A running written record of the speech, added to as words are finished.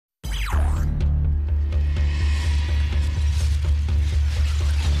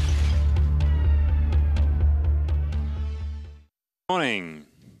Morning.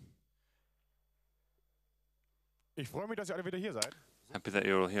 Ich freue mich, dass ihr alle wieder hier seid. Happy that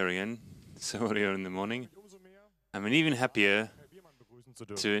you're all here again so early in the morning. I'm even happier Herr Biermann begrüßen zu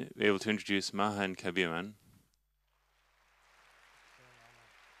dürfen. to be able to introduce Maha and Biermann.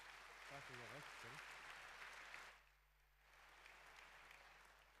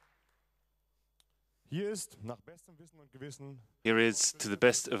 Hier ist nach bestem Wissen und Gewissen Here is, to the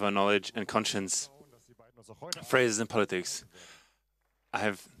best of our knowledge and conscience, dass die beiden uns auch heute phrases in politics. I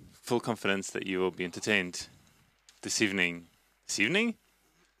have full confidence that you will be entertained this evening. This evening?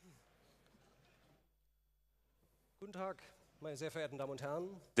 Guten Tag, meine sehr verehrten Damen und Herren.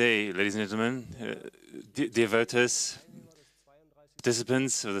 Day, ladies and gentlemen, dear voters,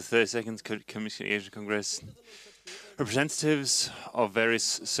 participants of the 32nd Communication Congress, representatives of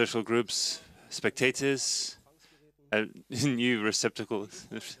various social groups, spectators, new receptacles,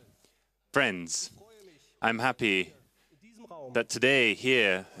 friends. I'm happy that today,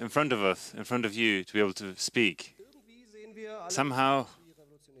 here, in front of us, in front of you, to be able to speak. Somehow,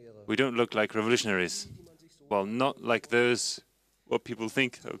 we don't look like revolutionaries. Well, not like those, what people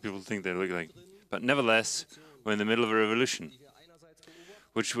think they look like. But nevertheless, we're in the middle of a revolution,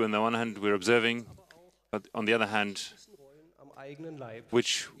 which on the one hand we're observing, but on the other hand,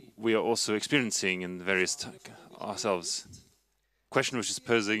 which we are also experiencing in various ourselves. Question which is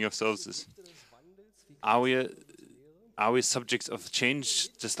posing ourselves is, are we subjects of change,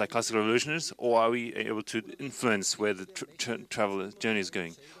 just like classical revolutionaries, or are we able to influence where the travel journey is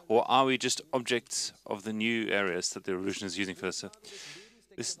going? Or are we just objects of the new areas that the revolution is using for us?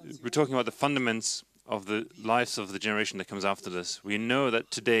 We're talking about the fundamentals of the lives of the generation that comes after this. We know that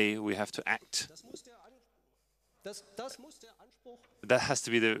today we have to act. That has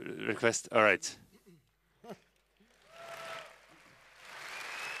to be the request. All right.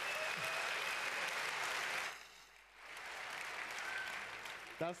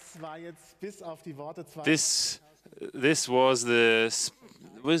 Das war jetzt bis auf die Worte zwei. This was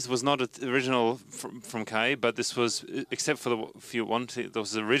not the original from Kai, but this was, except for the few one, there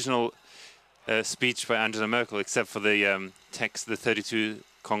was the original speech by Angela Merkel, except for the text, the 32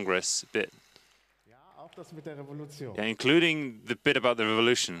 Congress bit. Ja, auch das mit der Revolution. Yeah, including the bit about the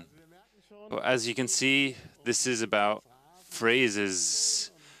revolution. Well, as you can see, this is about phrases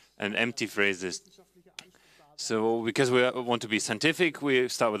and empty phrases. So, because we want to be scientific, we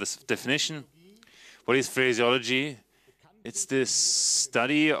start with this definition. What is phraseology? It's the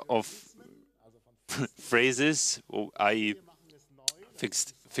study of phrases, i.e.,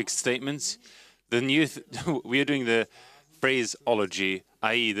 fixed statements. The new we are doing the phraseology,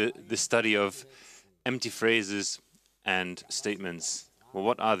 i.e., the study of empty phrases and statements. Well,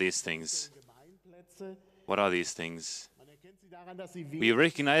 what are these things? What are these things? We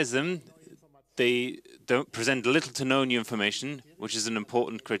recognize them. They don't present little to no new information, which is an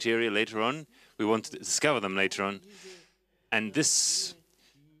important criteria later on. We want to discover them later on. And this,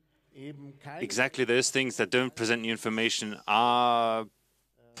 exactly those things that don't present new information are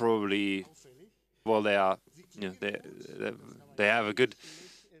probably, well, they are, you know, they have a good,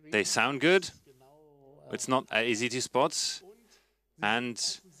 they sound good. It's not easy to spot, and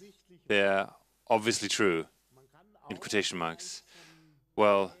they're obviously true, in quotation marks.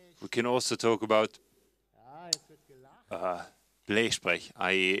 Well, we can also talk about Blechsprech,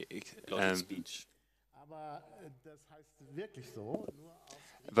 i.e.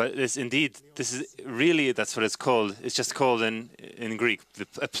 But this is really, that's what it's called. It's just called in Greek.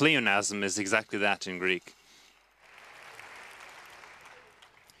 A pleonasm is exactly that in Greek.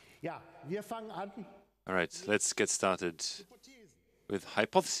 Ja, wir fangen an. All right, let's get started with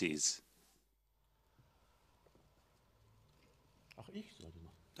hypotheses. Ach, ich sollte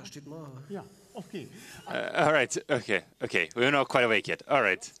machen. Da steht maha. Ja, okay. All right, okay. We're not quite awake yet. All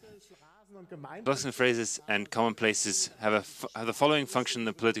right. Floskeln phrases and commonplaces have the following function in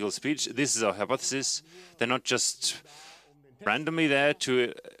the political speech. This is our hypothesis. They're not just randomly there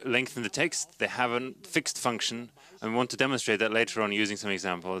to lengthen the text. They have a fixed function, and we want to demonstrate that later on using some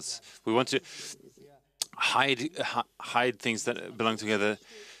examples. We want to hide things that belong together.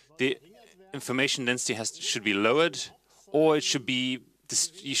 The information density should be lowered, or it should be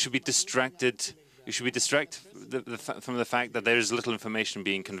you should be distracted. You should be distracted from the fact that there is little information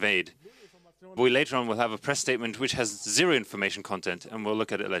being conveyed. We later on will have a press statement which has zero information content, and we'll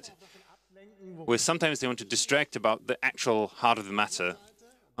look at it later. Where sometimes they want to distract about the actual heart of the matter.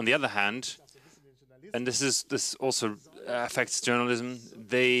 On the other hand, and this also affects journalism,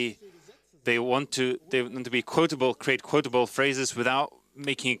 they want to be quotable, create quotable phrases without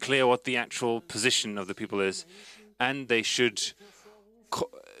making it clear what the actual position of the people is, and they should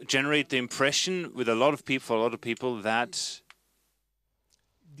generate the impression with a lot of people that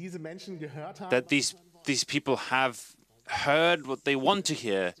diese Menschen gehört haben, that these people have heard what they want to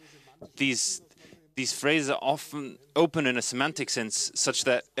hear. These phrases are often open in a semantic sense, such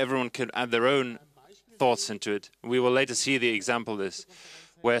that everyone could add their own thoughts into it. We will later see the example of this,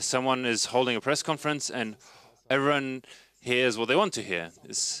 where someone is holding a press conference and everyone hears what they want to hear.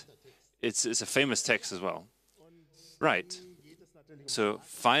 It's a famous text as well. Right. So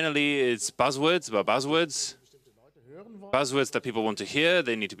finally, it's buzzwords about buzzwords. Buzzwords that people want to hear.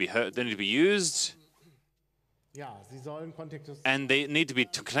 They need to be heard. They need to be used, and they need to be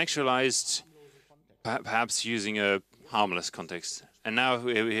contextualized, perhaps using a harmless context. And now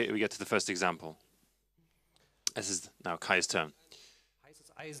we get to the first example. This is now Kai's turn.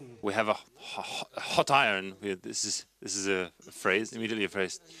 We have a hot iron. This is a phrase, immediately a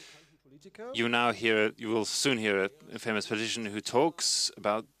phrase. You will soon hear a famous politician who talks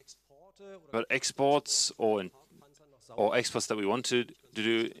about exports or exports that we want to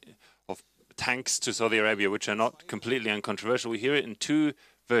do of tanks to Saudi Arabia, which are not completely uncontroversial. We hear it in two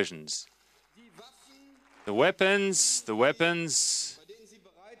versions. The weapons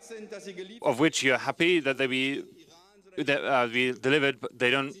of which you're happy that they be delivered, but they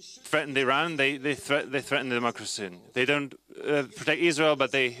don't threaten Iran. They threaten the democracy. They don't protect Israel,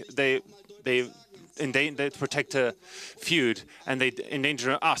 but they protect a feud, and they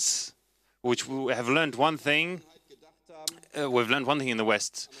endanger us. Which we have learned one thing. We've learned one thing in the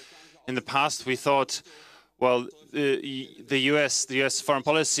West. In the past, we thought, well, the U.S. foreign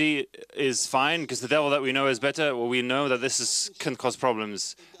policy is fine because the devil that we know is better. Well, we know that this can cause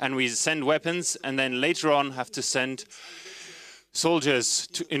problems, and we send weapons, and then later on have to send soldiers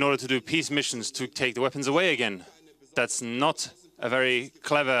in order to do peace missions to take the weapons away again. That's not a very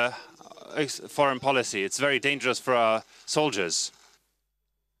clever foreign policy. It's very dangerous for our soldiers,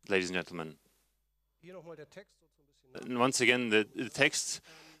 ladies and gentlemen. And once again, the text,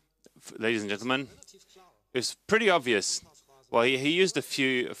 ladies and gentlemen, is pretty obvious. Well, he used a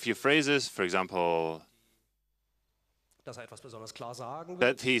few phrases, for example,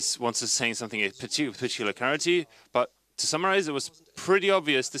 that he wants to say something with particular clarity, but to summarize, it was pretty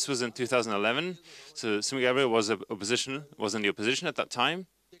obvious. This was in 2011, so Simi Gabriel was in the opposition at that time.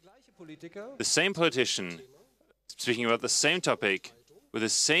 The same politician, speaking about the same topic, with the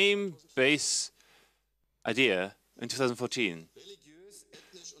same base idea in 2014.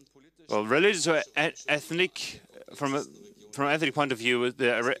 Well, religious or ethnic, from an ethnic point of view,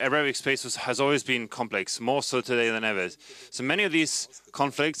 the Arabic space has always been complex, more so today than ever. So many of these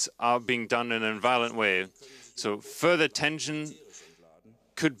conflicts are being done in a violent way. So further tension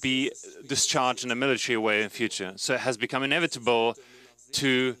could be discharged in a military way in the future. So it has become inevitable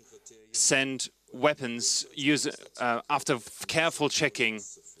to send weapons, after careful checking,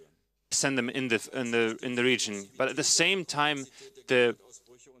 send them in the region. But at the same time, the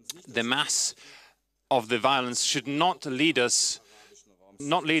mass of the violence should not lead us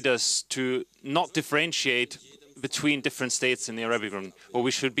to not differentiate between different states in the Arabic region. Or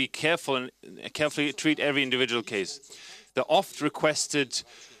we should be careful and carefully treat every individual case. The oft requested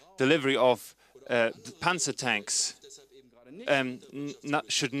delivery of panzer tanks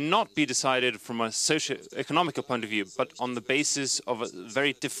should not be decided from a socio-economical point of view, but on the basis of a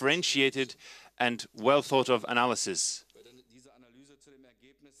very differentiated and well thought of analysis.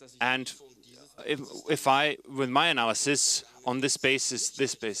 And if I, with my analysis on this basis,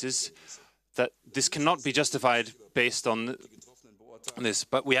 that this cannot be justified based on this,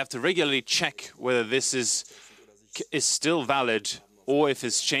 but we have to regularly check whether this is still valid or if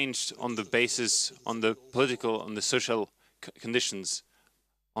it's changed on the basis, on the political, on the social conditions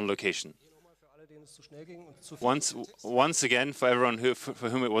on location. Once again, for everyone for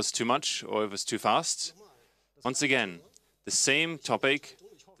whom it was too much or it was too fast, once again, the same topic,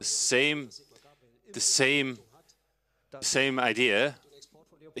 the same idea.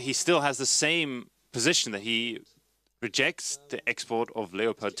 He still has the same position that he rejects the export of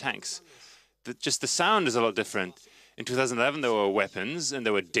Leopard tanks. Just the sound is a lot different. In 2011, there were weapons and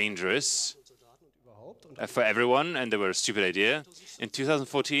they were dangerous for everyone, and they were a stupid idea. In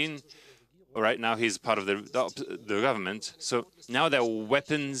 2014, right now he's part of the government. So now there are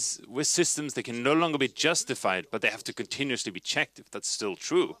weapons with systems that can no longer be justified, but they have to continuously be checked if that's still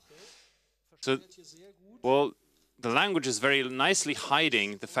true. So, well, the language is very nicely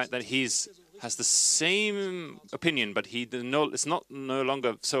hiding the fact that has the same opinion, but it's no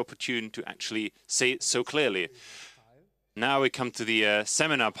longer so opportune to actually say it so clearly. Now we come to the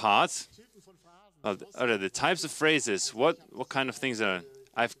seminar part. The types of phrases. What kind of things are?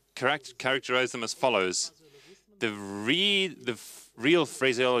 I've characterized them as follows: the real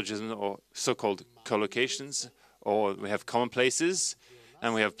phraseologism, or so-called collocations, or we have commonplaces.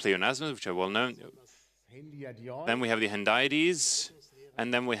 Then we have pleonasms, which are well known. Then we have the hendiades,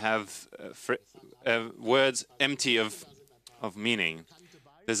 and then we have words empty of meaning.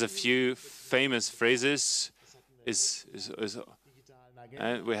 There's a few famous phrases. We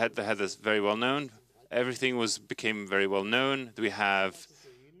had this very well known. Everything became very well known. We have,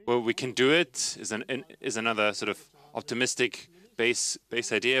 well, we can do it is another sort of optimistic base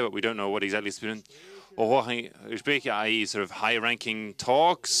idea, but we don't know what exactly it's been. Or Gespräche, i.e. sort of high-ranking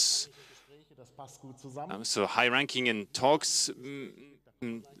talks. So high-ranking in talks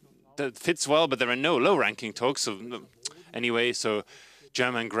that fits well, but there are no low-ranking talks. So anyway, so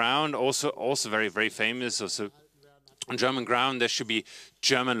German ground also very, very famous. Also on German ground there should be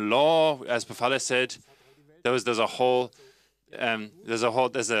German law, as Volle said. There's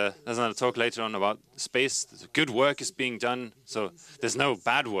another talk later on about space. Good work is being done, so there's no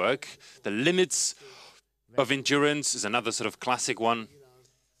bad work. The limits of endurance is another sort of classic one.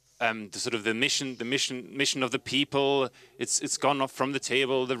 The mission of the people. It's gone off from the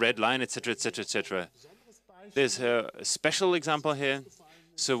table. The red line, etc., etc., etc. There's a special example here.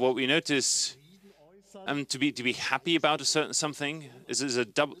 So what we notice, to be happy about a certain something is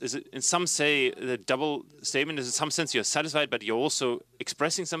it in some say the double statement is in some sense you're satisfied, but you're also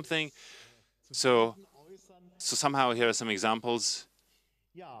expressing something. So somehow here are some examples.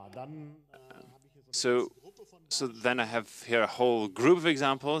 So then I have here a whole group of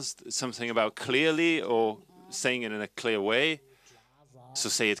examples, something about clearly or saying it in a clear way. So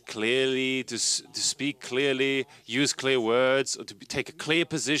say it clearly, to speak clearly, use clear words, or to take a clear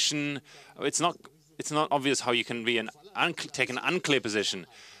position. It's not obvious how you can be take an unclear position.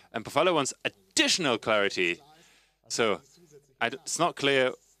 And Volle wants additional clarity. So it's not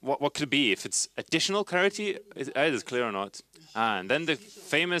clear what could it be. If it's additional clarity, is it clear or not? And then the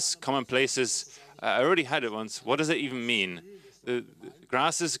famous commonplaces. I already had it once. What does it even mean? The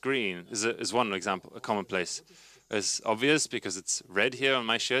grass is green is one example, a commonplace. It's obvious because it's red here on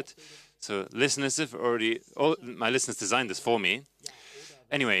my shirt. So listeners have my listeners designed this for me.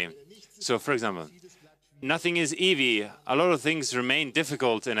 Anyway, so for example, nothing is easy. A lot of things remain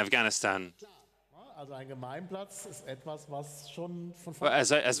difficult in Afghanistan. Well,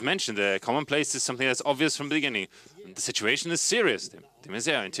 as mentioned, the commonplace is something that's obvious from the beginning. The situation is serious.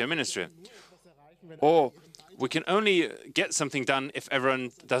 Interior Ministry. Or we can only get something done if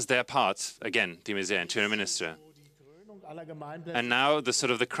everyone does their part. Again, die Interior Minister. And now the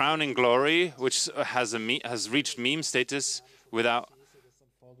sort of the crowning glory, which has reached meme status without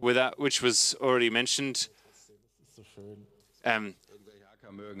which was already mentioned.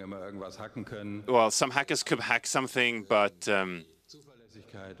 Well, some hackers could hack something, but the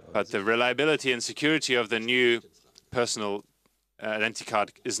reliability and security of the new personal identity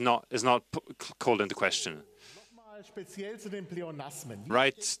card is not called into question.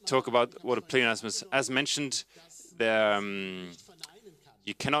 Right, talk about what a pleonasm is. As mentioned,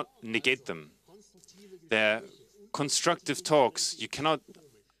 you cannot negate them. They're constructive talks. You can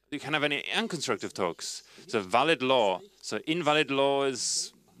have any unconstructive talks. So valid law. So invalid law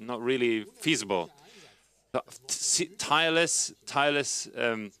is not really feasible. Tireless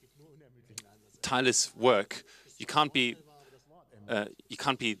work. You can't be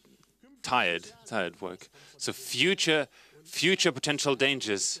tired work. So future potential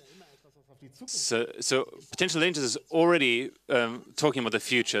dangers. So potential dangers is already talking about the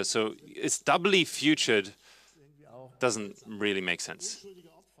future. So it's doubly futured. Doesn't really make sense.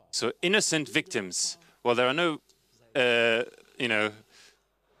 So innocent victims. Well, there are no,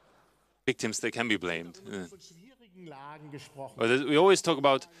 victims that can be blamed. Well, we always talk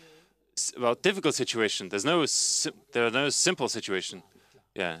about difficult situation. There are no simple situation.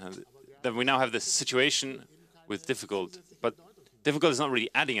 Yeah. Then we now have this situation with difficult, but difficult is not really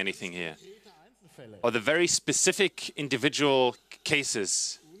adding anything here. Or the very specific individual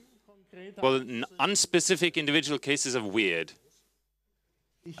cases. Well, unspecific individual cases are weird.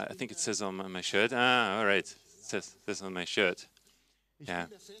 I think it says on my shirt. All right. It says this on my shirt. Yeah.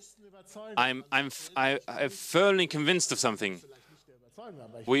 I'm firmly convinced of something.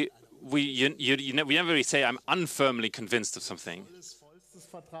 We never really say I'm unfirmly convinced of something.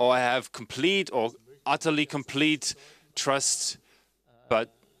 Or I have complete or utterly complete trust,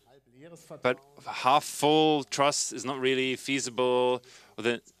 but half full trust is not really feasible. Or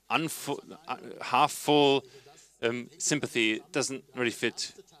the half full sympathy doesn't really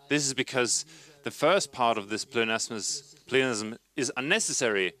fit. This is because the first part of this pleonasm is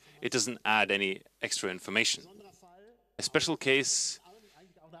unnecessary. It doesn't add any extra information. A special case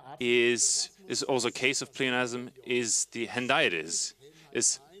is also a case of pleonasm is the hendiades.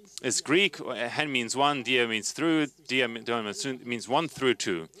 It's Greek. Hen means one, dia means through, dia means one through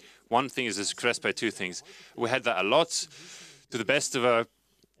two. One thing is expressed by two things. We had that a lot, to the best of our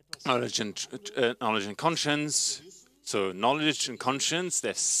knowledge and conscience. So knowledge and conscience,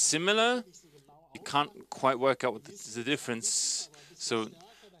 they're similar. You can't quite work out what the difference. So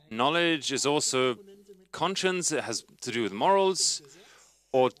knowledge is also conscience. It has to do with morals,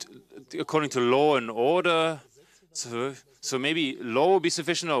 or according to law and order. So maybe law will be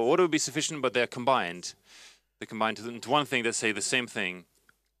sufficient or order will be sufficient, but they're combined. They're combined into one thing that say the same thing.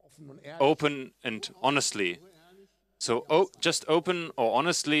 Open and honestly. So just open or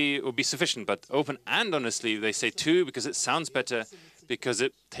honestly will be sufficient, but open and honestly, they say two because it sounds better, because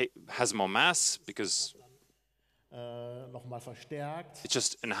it has more mass, because it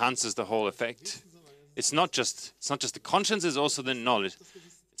just enhances the whole effect. It's not just the conscience, it's also the knowledge.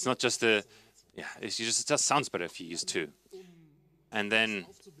 It's not just the, it just sounds better if you use two. And then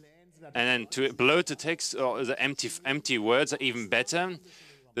to bloat the text, or the empty words are even better.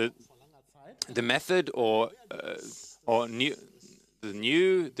 The method or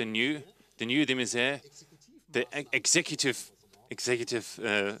the executive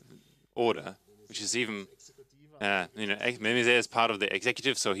order, which is even Demisier is part of the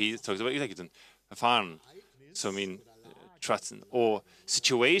executive, so he talks about executive Verfahren. So I mean trust or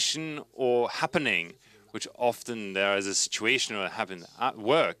situation or happening, which often there is a situation or happen at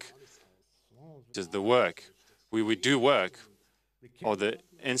work. Just the work. We do work, or the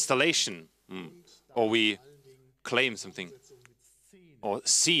installation, or we claim something, or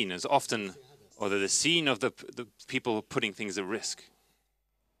scene is often, or the scene of the people putting things at risk.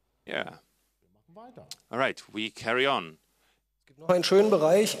 Yeah. All right, we carry on. Noch einen schönen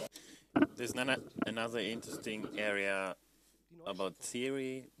Bereich. There's another interesting area about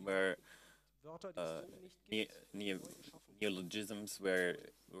theory where neologisms, where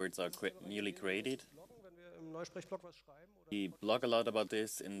words are newly created. We blog a lot about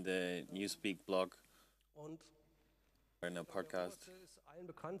this in the Newspeak blog or in a podcast.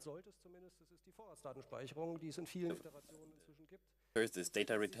 First is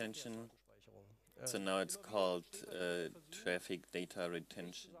data retention. So now it's called traffic data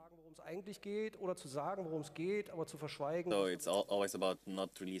retention. So it's always about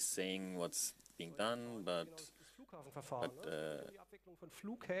not really saying what's being done, but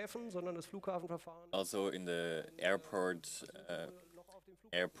also in the airport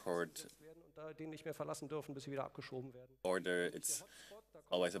order, it's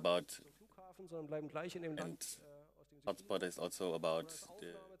always about, and hotspot is also about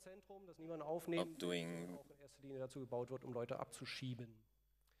not doing.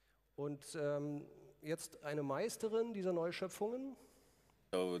 Und jetzt eine Meisterin dieser Neuschöpfungen.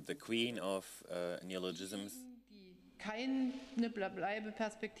 So the queen of neologisms.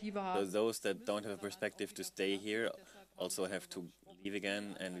 So those that don't have a perspective to stay here also have to leave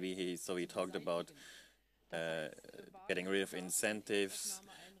again. And we talked about getting rid of incentives,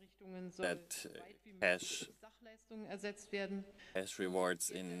 that cash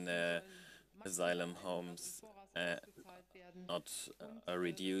rewards in asylum homes not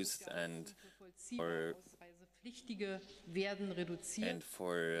reduced, and for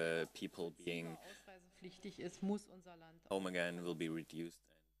people being home again will be reduced,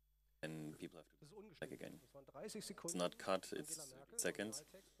 and people have to go back again. It's not cut, it's seconds,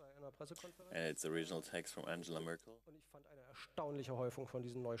 and it's original text from Angela Merkel.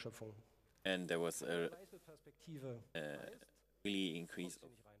 And there was a really increase of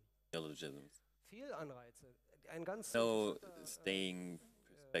neologisms. No staying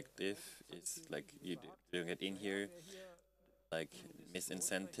perspective is like you don't get in here. Like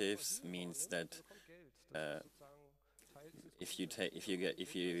misincentives means that if you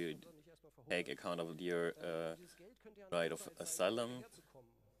take account of your right of asylum,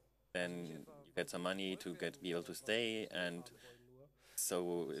 then you get some money to be able to stay, and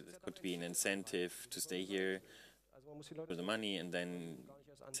so it could be an incentive to stay here for the money, and then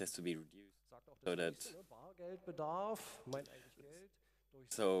it has to be reduced so that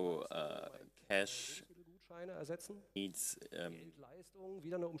cash needs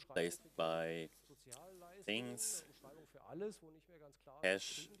replaced by things,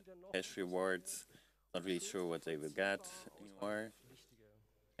 cash rewards, not really sure what they will get anymore,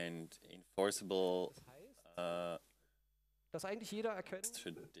 and enforceable dass eigentlich jeder erkennen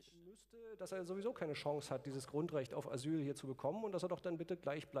müsste, dass er sowieso keine Chance hat, dieses Grundrecht auf Asyl hier zu bekommen, und dass er doch dann bitte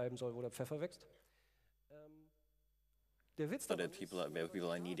gleich bleiben soll, wo der Pfeffer wächst. Der Witz so that people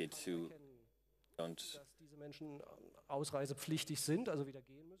are needed to don't Menschen ausreisepflichtig sind, also wieder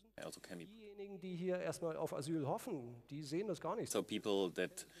gehen müssen. Also can be Diejenigen, die hier erstmal auf Asyl hoffen, die sehen das gar nicht so people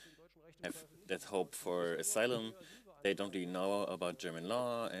that hope for asylum, they don't really know about German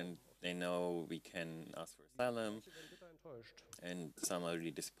law, and they know we can ask for asylum, and some are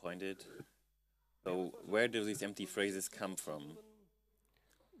really disappointed. So where do these empty phrases come from?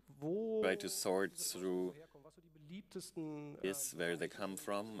 Wo Try to sort through was so die beliebtesten this, where they come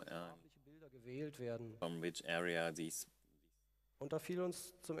from, Bilder gewählt werden. from which area these Und da fiel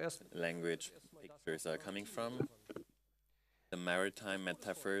uns zum ersten language pictures are coming from. The maritime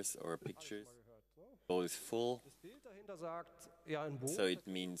metaphors or pictures, bowl is full, Bild dahinter sagt, ja, ein Boot. so it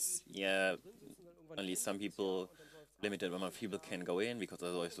means, yeah, only some people, limited amount of people can go in because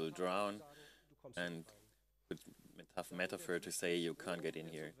otherwise they'll drown, and good metaphor to say you can't get in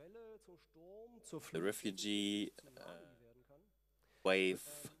here. Welle, zum Sturm, zur The Flut refugee, werden kann. wave,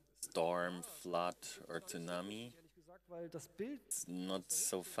 storm, flood, or tsunami. Ehrlich gesagt, weil das Bild It's not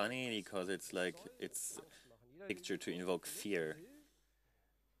so funny because it's like it's a picture to invoke fear.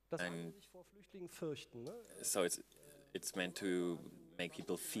 das ein- einen sich vor Flüchtlingen fürchten. Ne? So it's meant to make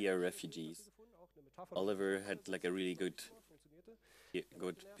people fear refugees. Gefunden, auch eine Metapher, Oliver had like a really funktionierte.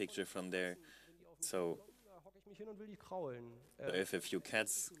 good picture from there. So Da hocke ich mich hin und will die kraulen. if a few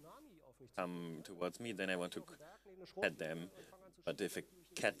cats Tsunami auf mich come towards me, then I want to Berg neben eine pet them. But if a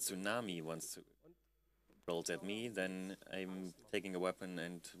cat tsunami wants to rolls at me, then I'm taking a weapon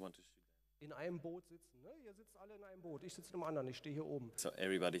and want to shoot. in einem Boot sitzen. Ne? Ihr sitzt alle in einem Boot. Ich sitze in einem anderen. Ich stehe hier oben. So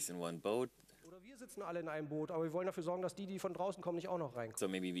everybody's in one boat. Oder wir sitzen alle in einem Boot, aber wir wollen dafür sorgen, dass die von draußen kommen, nicht auch noch reinkommen. So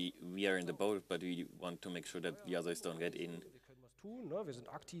maybe we are in the boat, but we want to make sure that the others don't get in. Wir können was tun, ne? Wir sind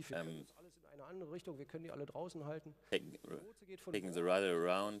aktiv, wir können das alles in eine andere Richtung, wir können die alle draußen halten. Taking, Boote geht von taking the rudder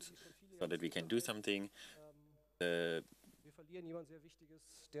around so that we can do something. The wir verlieren jemand sehr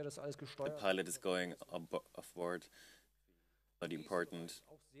Wichtiges, der das alles gesteuert hat. pilot is going off board. Not important.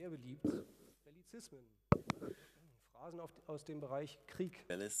 Auch sehr beliebt. Bellizismen. Phrasen aus dem Bereich Krieg.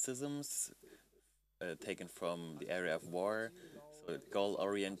 Ballisticisms taken from the area of war, so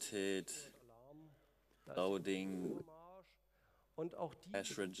goal-oriented, loading, Marsch. Und auch die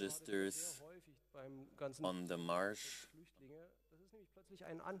cash registers sehr häufig beim ganzen on the marsh, Flüchtlinge. Das ist nämlich plötzlich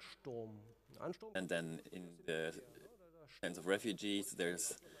ein Ansturm. Ein Ansturm and then in the sense of refugees,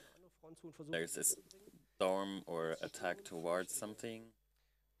 there's eine Front zu und versucht, there's a storm or attack towards something.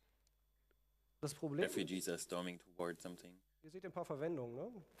 das Problem, Refugees are storming towards something. ihr seht ein paar Verwendungen,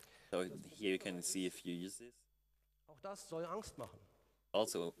 ne? So here you can see if you use this. Auch das soll Angst machen.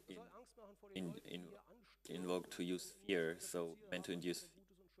 Also Soll Angst machen vor den Leuten, die hier anstürmen, invoke to use fear, so meant to induce Gutes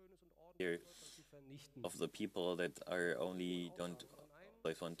und Schönes und fear Ordentliches zu vernichten. of the people that are only don't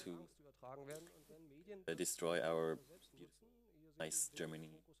always want to Angst übertragen werden und wenn Medien destroy our nutzen, ihr seht nice Germany.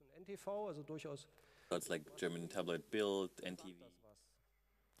 Fokus und NTV, also durchaus So it's like German tablet build, NTV. das was.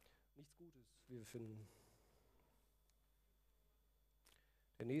 Nichts Gutes, wie wir finden.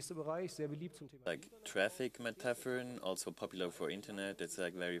 Der nächste Bereich, sehr beliebt zum Thema Like traffic metaphor, also popular for internet. It's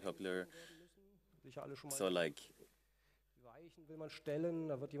like very popular. sicher alle schon mal. So like Die Weichen will man stellen,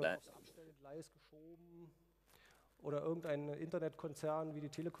 da wird jemand aufs Abstellgleis geschoben. Oder irgendein Internetkonzern wie die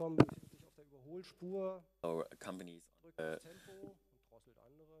Telekom befindet sich auf der Überholspur, our companies drückt das Tempo und drosselt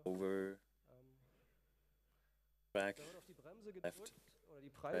andere. over track, Da wird auf die Bremse left gedrückt oder die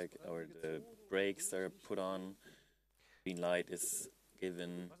track, Preisbremse or the gezogen. brakes are put on. Green light is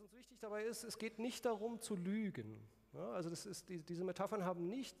given. Was uns wichtig dabei ist, es geht nicht darum zu lügen. Ja, also diese Metaphern haben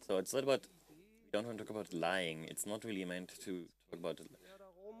nicht So it's not about. We don't want to talk about lying. It's not really meant to talk about. mehr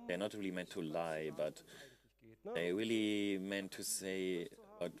darum, They're not really meant to lie, but geht, ne? they really meant to say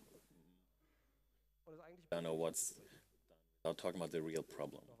about. Und es eigentlich I don't know what's. Without talking about the real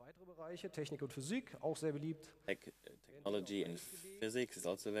problem. noch weitere Bereiche, Technik und Physik, auch sehr beliebt. Technology and physics is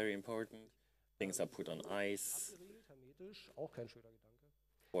also very important. Things are put on ice Abgeriegelt, hermetisch, auch kein schöner Gedanke.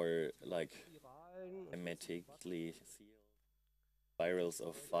 or like Spiralen, hermetically sealed. Spirals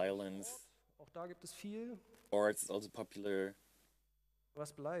of violence. auch da gibt es viel. Or it's also popular.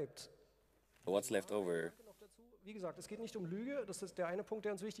 Was bleibt? What's left over? Noch dazu. Wie gesagt, es geht nicht um Lüge, das ist der eine Punkt,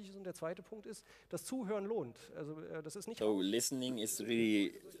 der uns wichtig ist. Und der zweite Punkt ist, das Zuhören lohnt. Also das ist nicht So listening is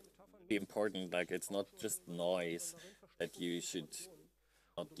really important. Like it's not just noise that you should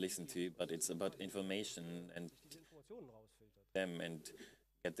not listen to, but it's about information and diese Informationen rausfiltert. them and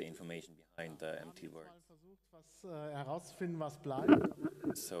get the information behind the empty Mal words. versucht, was herauszufinden, was bleibt.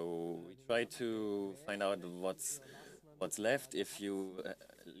 So we try to find out what's left if you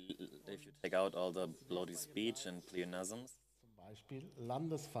take out all the bloody speech and pleonasms. Zum Beispiel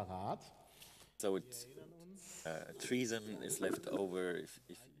Landesverrat. So treason is left over if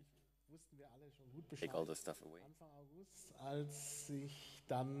Wussten wir alle schon gut take all the stuff away. Anfang August, als sich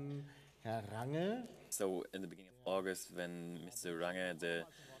dann Herr Range So in the beginning of August, when Mr. Range, the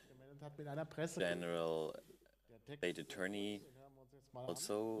gemeldet hat mit einer Presse. General State Attorney, Den hören wir uns jetzt mal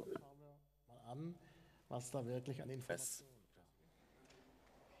also an. Schauen wir mal an, was da wirklich an press Informationen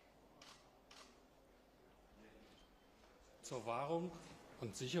zur Wahrung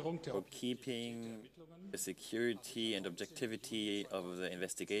und Sicherung der for keeping the security and objectivity of the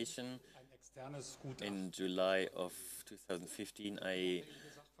investigation. ein externes Gutachten. In July of 2015, I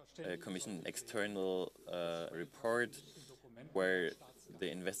commissioned an external report where the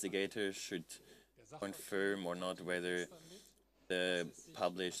investigator should confirm or not whether the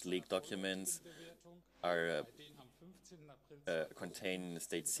published leaked documents are contain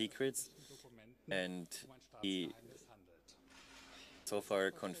state secrets, and he so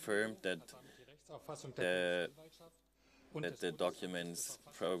far confirmed that the documents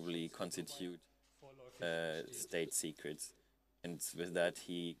probably constitute state secrets, and with that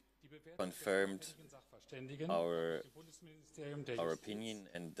he confirmed our opinion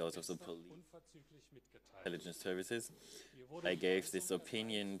and those of the police intelligence services. I gave this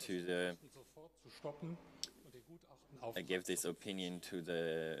opinion to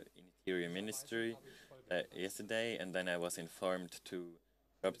the Interior Ministry yesterday, and then I was informed to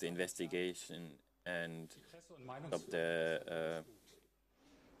stop the investigation and stop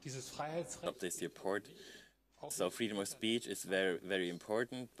this report. So freedom of speech is very, very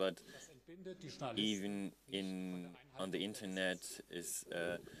important, but even on the internet is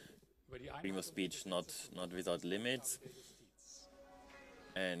freedom of speech not without limits,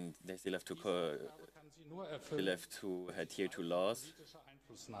 and they still have to adhere to laws,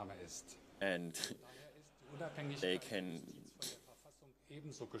 and they can.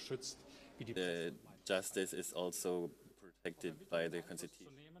 The justice is also protected by the Constitution,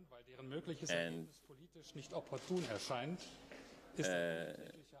 and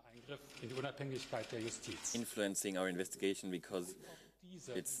influencing our investigation because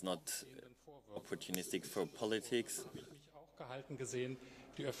it's not opportunistic for politics. I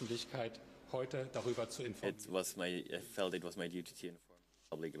felt it was my duty to inform the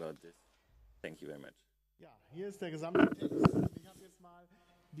public about this. Thank you very much. Ja, hier ist der gesamte Text. Ich habe jetzt mal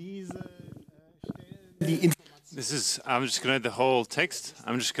diese Stellen, die I'm just going to the whole text.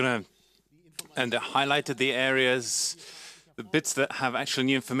 I'm just going to, and I highlighted the areas, the bits that have actual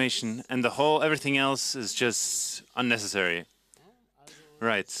new information, and everything else is just unnecessary.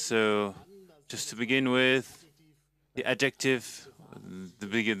 Right, so just to begin with, the adjective,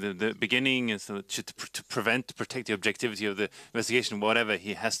 the beginning is to protect the objectivity of the investigation, whatever,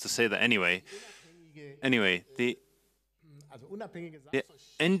 he has to say that anyway. Anyway, the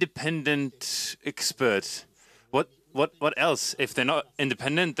independent expert, what else? If they're not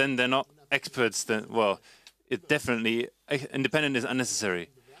independent, then they're not experts. Then, well, independent is unnecessary.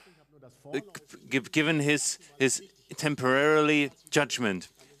 Given his temporarily judgment.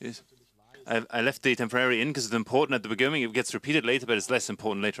 I left the temporary in because it's important at the beginning. It gets repeated later, but it's less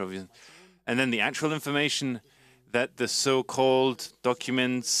important later, obviously. And then the actual information that the so-called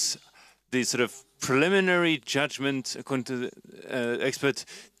documents, the sort of preliminary judgment, according to the expert,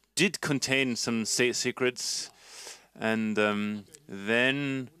 did contain some state secrets. And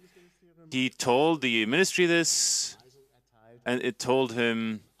then he told the ministry this, and it told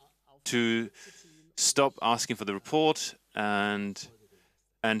him to stop asking for the report, and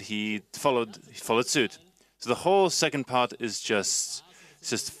he followed suit. So the whole second part is just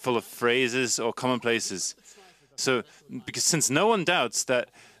full of phrases or commonplaces. So because since no one doubts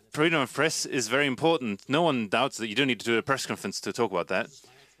that freedom of press is very important, no one doubts that you don't need to do a press conference to talk about that,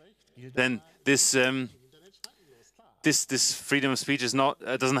 then this freedom of speech is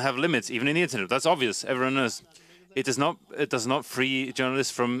doesn't have limits, even in the internet. That's obvious. Everyone knows. It does not free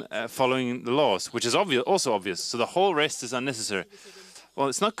journalists from following the laws, which is also obvious. So the whole rest is unnecessary. Well,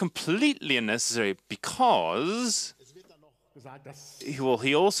 it's not completely unnecessary because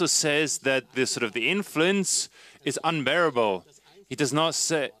he also says that the influence is unbearable. He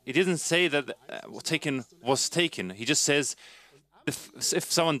didn't say that taken was taken. He just says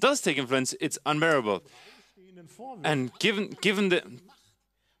if someone does take influence, it's unbearable. And given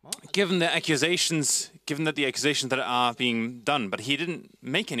the accusations, given that the accusations that are being done, but he didn't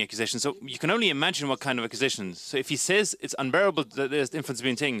make any accusations, so you can only imagine what kind of accusations. So if he says it's unbearable that there's influence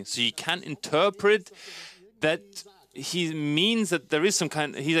being taken, so you can interpret that he means that there is some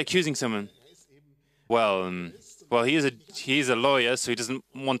kind. He's accusing someone. Well, he is a lawyer, so he doesn't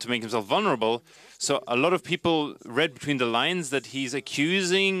want to make himself vulnerable. So a lot of people read between the lines that he's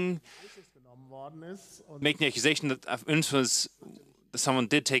making the accusation that someone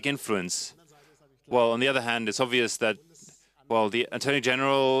did take influence. Well, on the other hand, it's obvious that, well, the Attorney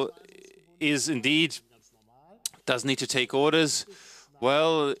General is indeed, does need to take orders.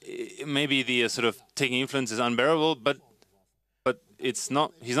 Well, maybe the sort of taking influence is unbearable, but it's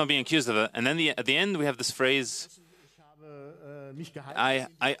not. He's not being accused of it. And then at the end, we have this phrase: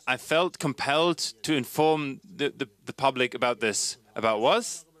 I felt compelled to inform the public about this. About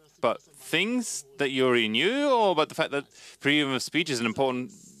what? About things that you already knew, or about the fact that freedom of speech is an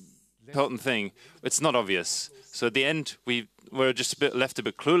important thing? It's not obvious. So at the end, we were just left a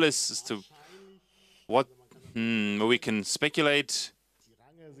bit clueless as to what we can speculate.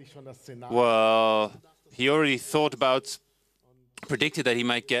 Well, he already predicted that he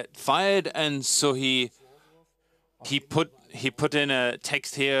might get fired, and so he put in a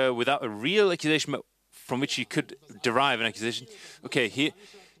text here without a real accusation, but from which you could derive an accusation. Okay,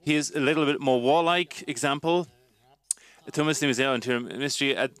 here's a little bit more warlike example. Thomas de Maizière, Interior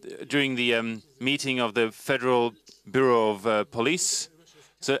Ministry, during the meeting of the Federal Bureau of Police.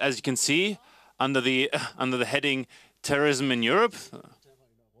 So as you can see, under the heading "Terrorism in Europe."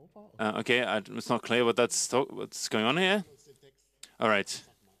 Okay, it's not clear what's going on here. All right.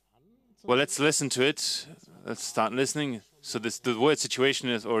 Well, let's listen to it. Let's start listening. So the word situation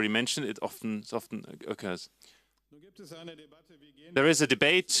is already mentioned. It often occurs. There is a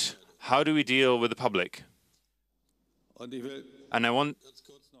debate. How do we deal with the public? And I want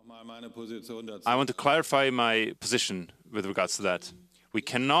to clarify my position with regards to that. We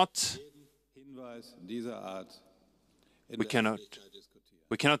cannot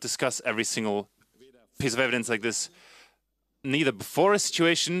discuss every single piece of evidence like this, neither before a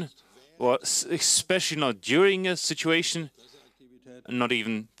situation, or especially not during a situation, not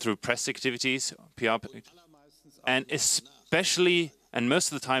even through press activities, PR, and especially, and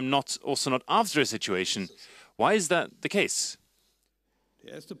most of the time, not after a situation. Why is that the case?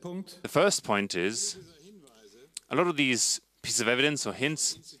 The first point is, a lot of these pieces of evidence or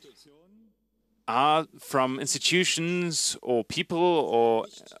hints are from institutions or people or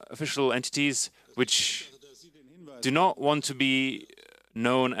official entities which do not want to be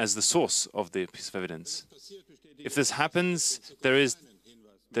known as the source of the piece of evidence. If this happens, there is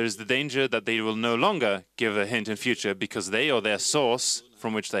the danger that they will no longer give a hint in future because they or their source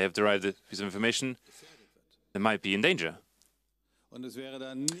from which they have derived the piece of information, they might be in danger.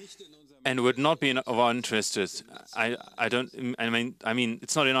 And would not be of our interest. I mean,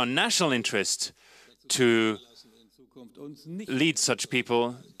 it's not in our national interest to lead such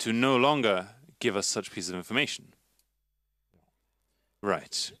people to no longer give us such piece of information.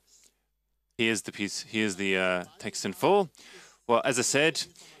 Right. Here's the piece. Here's the text in full. Well, as I said,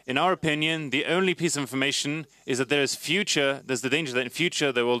 in our opinion, the only piece of information is that there's the danger that in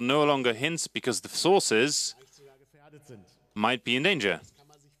future there will no longer hints because the sources might be in danger.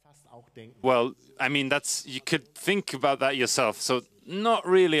 Well, I mean, you could think about that yourself. So not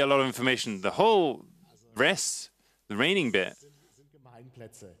really a lot of information. The whole rest, the remaining bit,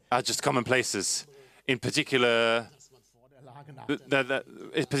 are just commonplaces. In particular,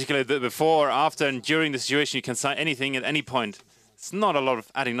 the before, after, and during the situation, you can cite anything at any point. It's not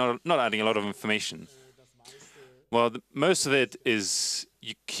adding a lot of information. Well, most of it is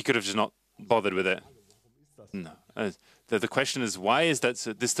he could have just not bothered with it. No. The question is, why is that?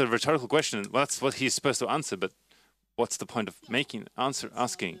 So this is a rhetorical question. Well, that's what he's supposed to answer, but what's the point of asking?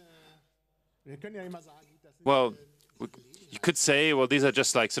 Well, you could say, well, these are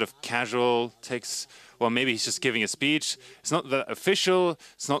just like sort of casual texts. Well, maybe he's just giving a speech. It's not that official.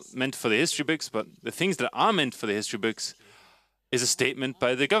 It's not meant for the history books, but the things that are meant for the history books is a statement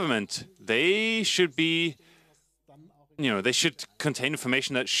by the government. They should be, they should contain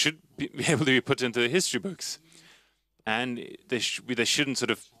information that should be able to be put into the history books. And they shouldn't sort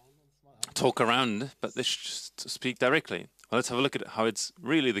of talk around, but they should just speak directly. Well, let's have a look at how it's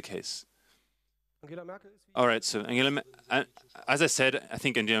really the case. All right, so as I said, I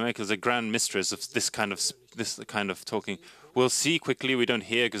think Angela Merkel is a grand mistress of this kind of talking. We'll see quickly. We don't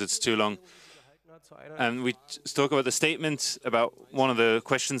hear because it's too long. And we talk about the statement about one of the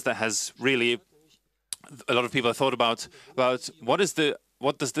questions that has really a lot of people have thought about what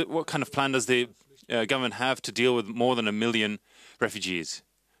kind of plan does the government have to deal with more than 1 million refugees?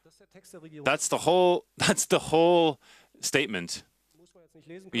 That's the whole statement.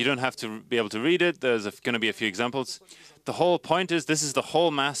 You don't have to be able to read it. There's going to be a few examples. The whole point is this is the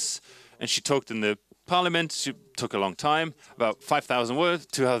whole mass, and she talked in the parliament. She took a long time, about 5,000 words,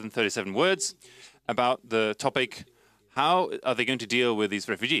 237 words, about the topic, how are they going to deal with these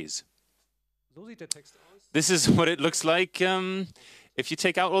refugees? This is what it looks like if you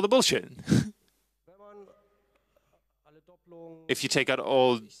take out all the bullshit. If you take out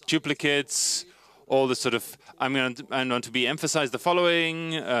all duplicates, all the sort of, I'm going to be emphasize the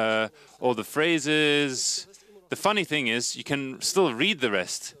following, all the phrases. The funny thing is, you can still read the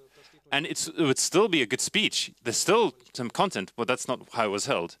rest, and it would still be a good speech. There's still some content, but that's not how it was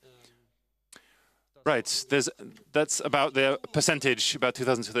held. Right, that's about the percentage, about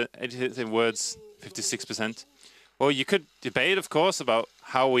 2,080 words, 56%. Well, you could debate, of course, about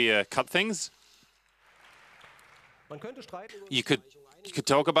how we cut things. You could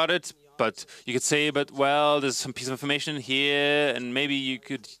talk about it, but you could say, but well, there's some piece of information here, and maybe you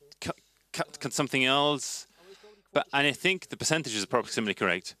could cut something else. And I think the percentage is approximately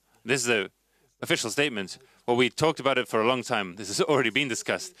correct. This is the official statement. Well, we talked about it for a long time. This has already been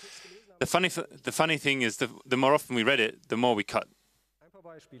discussed. The funny thing is, the more often we read it, the more we cut.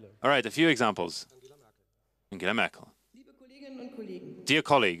 All right, a few examples. Angela Merkel. Dear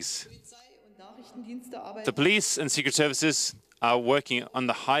colleagues, the police and secret services are working on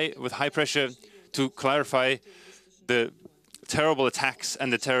with high pressure to clarify the terrible attacks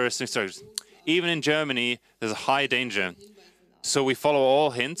and the terrorist structures. Even in Germany, there's a high danger. So we follow all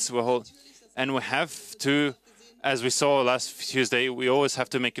hints, and we have to, as we saw last Tuesday, we always have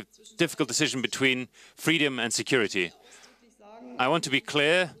to make a difficult decision between freedom and security. I want to be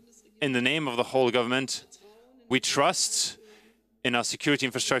clear, in the name of the whole government, we trust in our security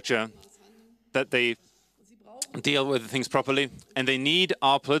infrastructure that they deal with things properly, and they need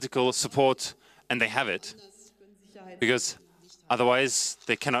our political support, and they have it, because otherwise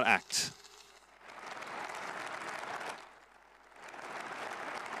they cannot act.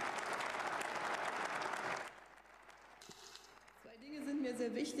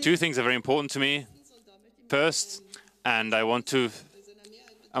 Two things are very important to me. First, and I want to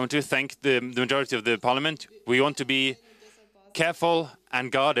thank the majority of the parliament. We want to be careful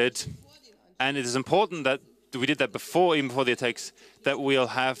and guarded, and it is important that we did that even before the attacks, that we'll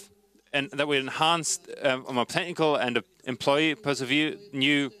have and that we enhanced on a technical and employee point of view,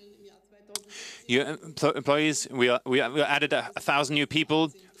 new employees. We added 1,000 new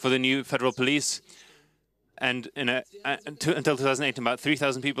people for the new federal police. And until 2008, about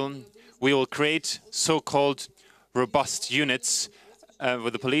 3,000 people. We will create so-called robust units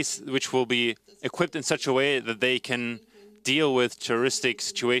with the police, which will be equipped in such a way that they can deal with terroristic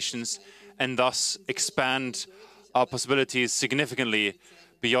situations and thus expand our possibilities significantly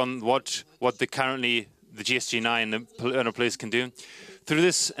beyond what currently the GSG-9 and the police can do. Through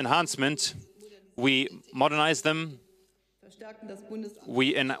this enhancement, we modernize them.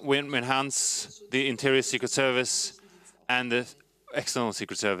 We enhance the Interior Secret Service and the External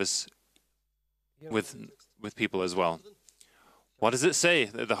Secret Service with people as well. What does it say?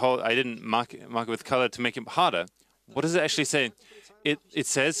 I didn't mark it with color to make it harder. What does it actually say? It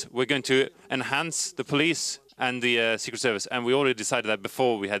says we're going to enhance the police and the Secret Service, and we already decided that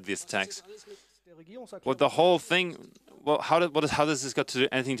before we had these attacks. Well, the whole thing. Well, how does this got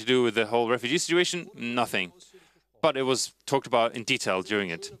anything to do with the whole refugee situation? Nothing. But it was talked about in detail during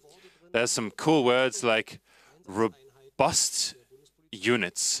it. There's some cool words like robust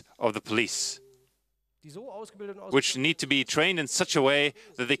units of the police, which need to be trained in such a way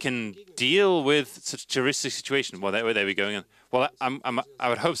that they can deal with such terroristic situations. Well, where are we going? Well, I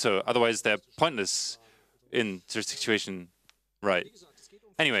would hope so. Otherwise, they're pointless in terroristic situation, right?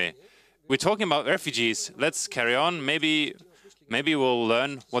 Anyway, we're talking about refugees. Let's carry on. Maybe we'll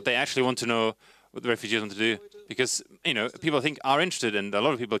learn what they actually want to know, what the refugees want to do. Because, people are interested, and a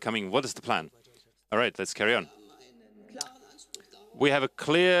lot of people are coming. What is the plan? All right, let's carry on. We have a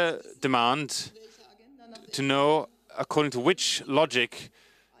clear demand to know, according to which logic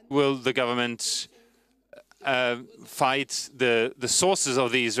will the government fight the sources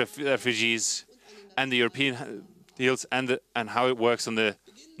of these refugees and the European deals and how it works on the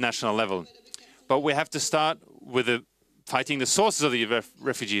national level. But we have to start with fighting the sources of the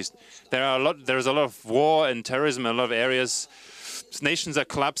refugees. There is a lot of war and terrorism in a lot of areas. Nations are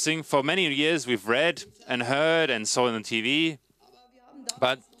collapsing. For many years, we've read and heard and saw on TV.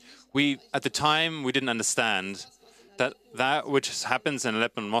 But at the time, we didn't understand that which happens in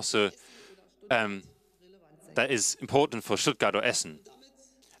Aleppo and Mosul, that is important for Stuttgart or Essen.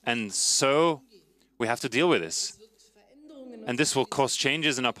 And so we have to deal with this. And this will cause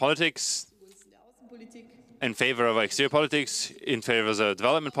changes in our politics, in favor of our exterior politics, in favor of our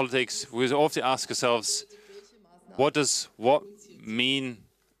development politics. We often ask ourselves, what does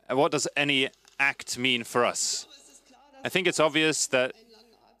any act mean for us? I think it's obvious that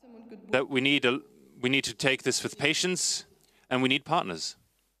we need to take this with patience, and we need partners.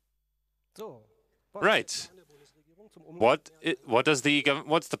 Right. What's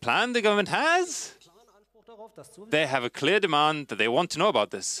the plan the government has? They have a clear demand that they want to know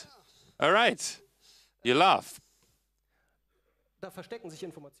about this. All right. You laugh. Da verstecken sich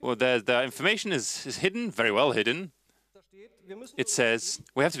Informationen. Well, the information is hidden, very well hidden. Da steht, wir müssen It says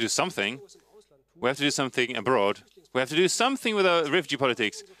we have to do something. We have to do something abroad. We have to do something with our refugee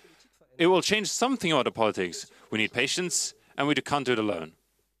politics. It will change something about the politics. We need patience, and we can't do it alone.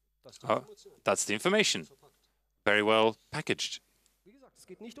 Oh, that's the information. Very well packaged. wie gesagt, es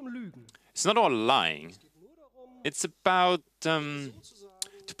geht nicht um Lügen. It's not all lying. It's about to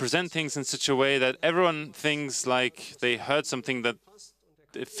present things in such a way that everyone thinks like they heard something that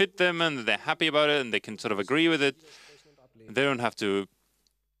it fit them and they're happy about it and they can sort of agree with it. They don't have to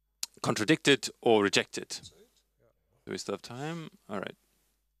contradict it or reject it. Do we still have time? All right.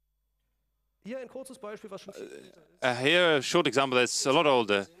 Hier ein kurzes Beispiel, was schon viel älter ist. Here, a short example that's a lot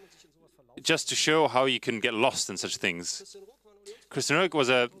older, just to show how you can get lost in such things. Christian Rock was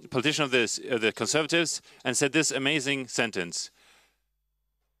a politician of the Conservatives and said this amazing sentence.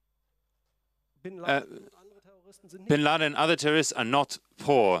 Bin Laden und andere Terroristen sind nicht Bin Laden and other terrorists are not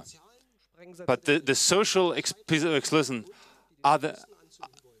poor, Sprengsätze. but the social piece of exclusion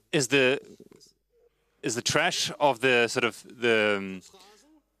is the trash of the sort of the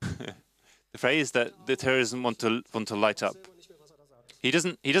phrase that the terrorism want to light up. He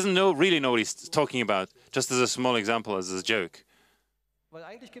doesn't really know what he's talking about. Just as a small example, as a joke. Weil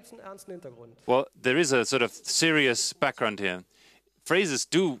eigentlich gibt es einen ernsten Hintergrund. Well, there is a sort of serious background here. Phrases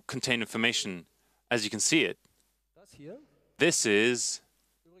do contain information, as you can see it. Das hier, This is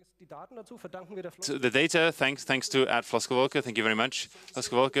übrigens die Daten dazu verdanken wir der so the data. Thanks to @Floskeln. Thank you very much,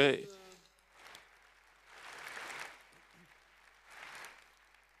 Floskeln.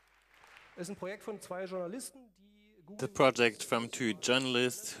 Es ist ein Projekt von zwei Journalisten, die The Google project from two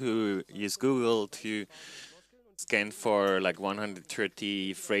journalists who use Google to scan for like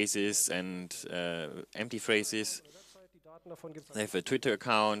 130 phrases and empty phrases. Website, die Daten davon gibt es. They have a Twitter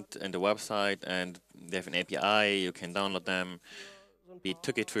account and a website, and they have an API. You can download them. We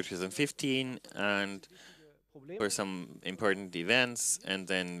took it for 2015 and for some important events, and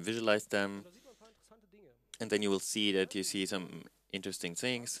then visualize them. And then you will see that you see some interesting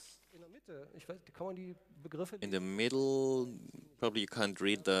things. In der Mitte, ich weiß, kann man die Begriffe In the middle, probably you can't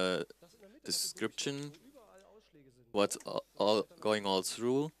read the description. überall Ausschläge sind. What's all going all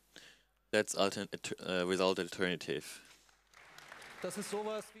through? That's result alternative. Das ist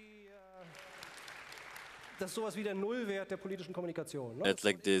sowas wie der Nullwert der politischen Kommunikation. Ne? That's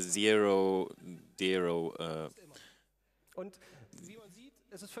like the zero Und wie man sieht,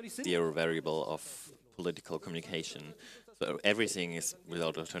 es ist völlig sinnlos. zero variable of political communication. So everything is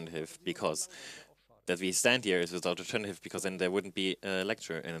without alternative because that we stand here is without alternative because then there wouldn't be a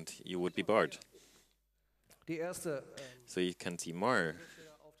lecture and you would be bored. Die erste, So you can see more. die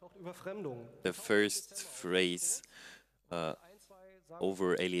da auftaucht, Überfremdung. The first phrase, Ein, zwei sagen,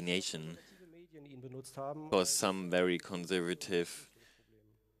 over alienation, konservative Medien ihn benutzt haben. because some very conservative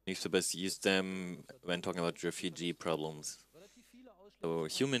newspapers use them when talking about refugee problems. Relativ viele Ausschläge. So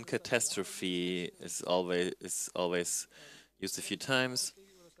human catastrophe is always used a few times.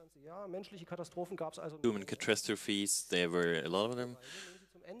 Über das ganze Jahr. Menschliche Katastrophen gab es also nur. Human catastrophes, there were a lot of them. Nehmen sie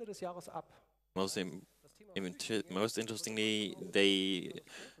zum Ende des Jahres ab. Most interestingly, they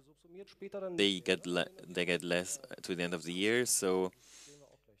Subsumiert später dann get less to the end of the year. So sehen wir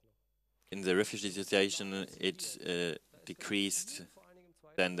auch gleich noch. in the refugee situation, it decreased. Vor allen Dingen im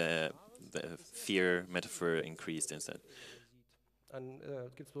zweiten Then the fear metaphor increased instead. dann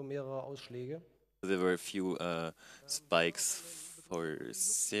gibt es so mehrere Ausschläge. There were a few spikes for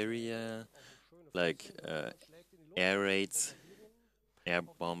Syria, like air raids, air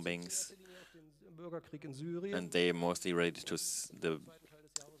bombings, Den Bürgerkrieg in Syrien. and they mostly related to the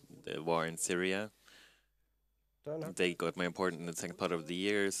war in Syria. Dann hat They got more important in the second part of the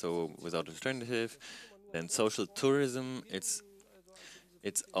year, so without alternative. Then social tourism, it's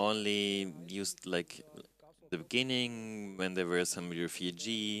only used like the beginning when there were some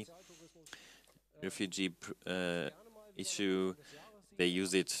refugee issue. They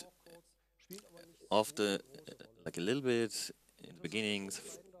use it after, like a little bit in the beginnings,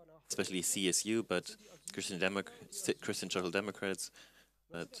 especially CSU, but Christian Social Democrats.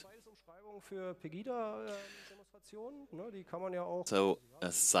 But beides Umschreibungen für Pegida-Demonstrationen. Ne? Die kann man ja auch so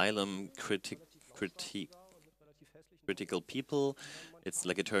asylum critical people, it's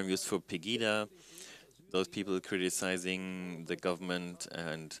like a term used for Pegida. Those people criticizing the government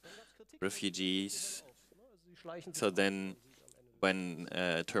and refugees. Sie schleichen sich So then, when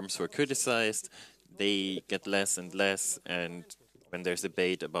terms were criticized, they get less and less, and when there's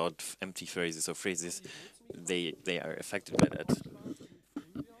debate about empty phrases or phrases, they are affected by that.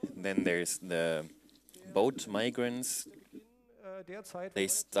 Then there's the boat migrants.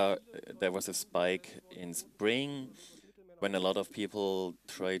 there was a spike in spring when a lot of people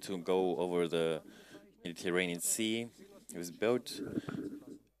try to go over the Mediterranean Sea with a boat,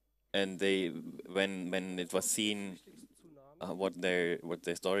 and when it was seen what their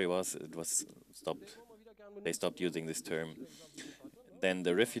story was, it was stopped. They stopped using this term. Then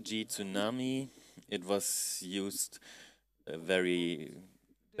the refugee tsunami, it was used very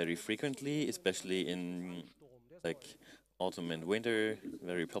frequently, especially in like autumn and winter,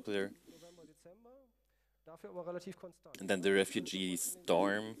 very popular. And then the refugee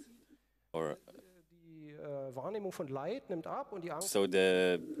storm, or so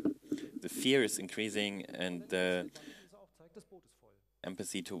the fear is increasing and the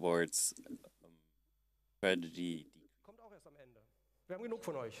empathy towards tragedy.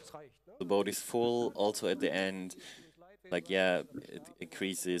 The boat is full. Also at the end, like yeah, it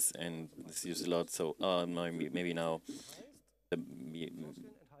increases and it's used a lot. So maybe now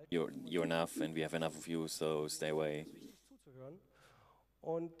you're enough and we have enough of you. So stay away.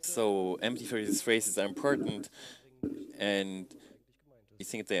 So empty phrases are important, and you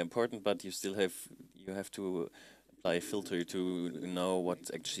think they're important, but you have to apply a filter to know what's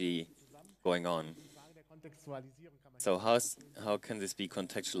actually going on. So how can this be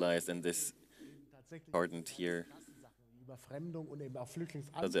contextualized, and this important here?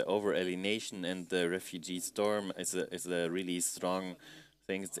 So the over-alienation and the refugee storm is a really strong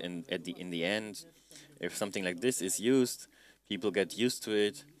thing. In the end, if something like this is used, people get used to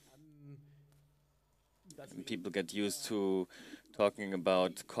it. People get used to talking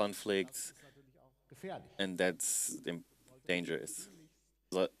about conflicts, and that's dangerous.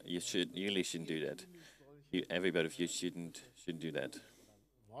 You really shouldn't do that. Everybody of you shouldn't do that.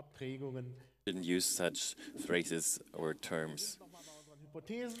 Shouldn't use such phrases or terms.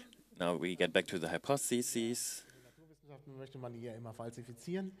 Now we get back to the hypotheses.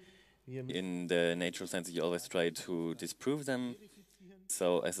 In the natural sciences, you always try to disprove them.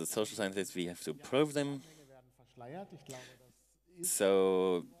 So as a social scientist, we have to prove them.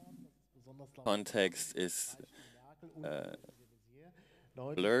 So context is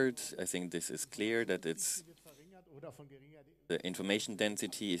blurred. I think this is clear that the information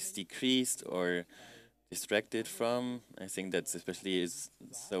density is decreased or distracted from. I think that's especially is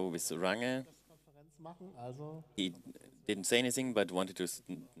so with Range. He didn't say anything but wanted to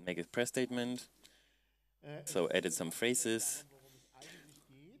make a press statement. So added some phrases.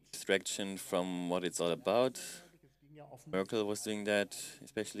 Distraction from what it's all about. Merkel was doing that,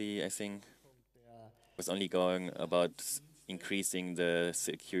 especially, I think. Was only going about increasing the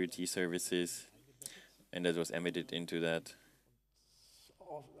security services, and that was embedded into that.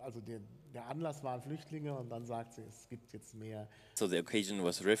 So the occasion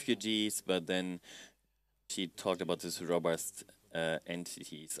was refugees, but then she talked about these robust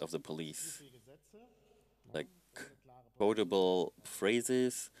entities of the police, like quotable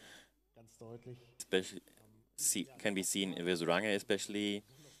phrases, especially can be seen with Range, especially.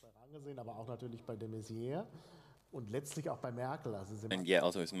 And yeah,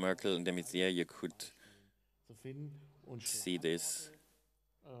 also with Merkel and de Maizière, you could see this,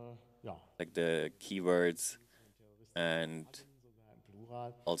 like the keywords, and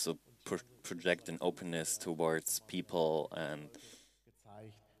also project an openness towards people and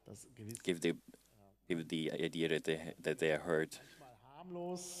give the idea that they are heard.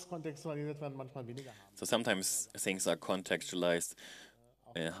 So sometimes things are contextualized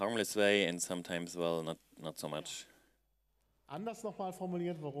in a harmless way, and sometimes, well, not so much.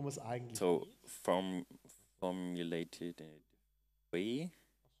 So formulated in a way.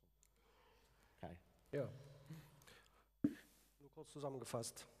 Okay. Ja. Nur kurz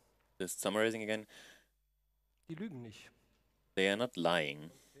zusammengefasst. Just summarizing again. Die lügen nicht. They are not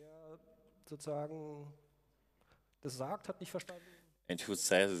lying. Wer sozusagen das sagt, hat nicht verstanden. And who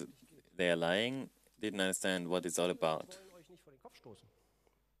says they are lying didn't understand what it's all about.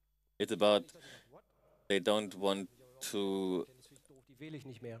 It's about they don't want to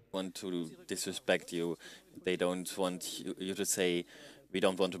disrespect you. They don't want you to say, we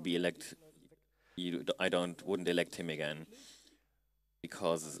don't want to be elected. Wouldn't elect him again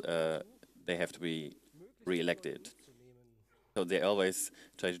because they have to be re-elected. So they always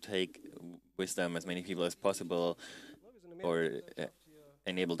try to take with them as many people as possible, or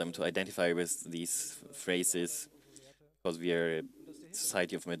enable them to identify with these phrases, because we are a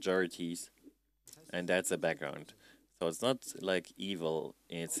society of majorities, and that's the background. So it's not like evil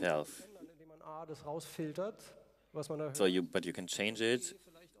in itself. But you can change it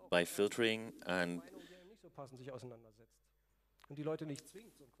by filtering and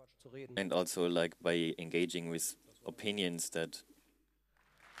also like by engaging with opinions that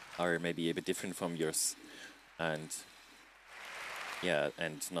are maybe a bit different from yours, and yeah,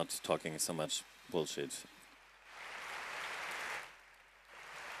 and not talking so much bullshit.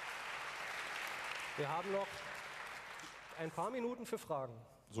 Wir haben noch ein paar Minuten für Fragen.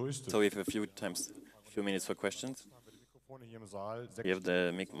 So ist es. So we have a few minutes for questions. Mikrofone hier im Saal. We have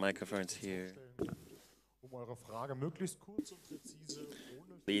the microphones here. Eure Frage möglichst kurz und präzise,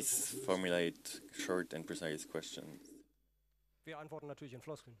 Please formulate short and precise questions. Wir antworten natürlich in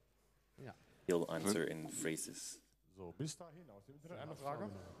Floskeln. He'll answer in phrases. So, bis dahin. Aus dem Internet eine Frage?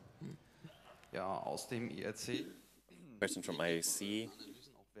 Ja, aus dem IRC. Question from IAC.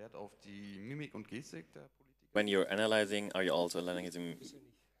 Analysen auch Wert auf die Mimik und Gestik der Politik. When you're analyzing, are you also analyzing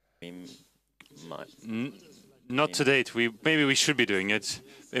Not to date. Maybe we should be doing it.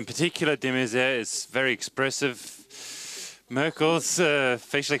 In particular, de Maizière is very expressive. Merkel's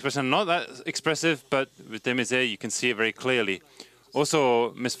facial expression not that expressive, but with de Maizière you can see it very clearly.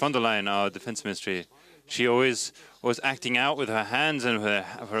 Also, Ms. von der Leyen, our defense ministry, she always was acting out with her hands and with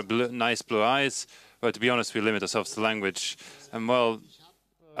her nice blue eyes. But to be honest, we limit ourselves to language. And well,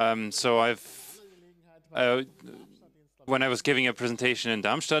 so when I was giving a presentation in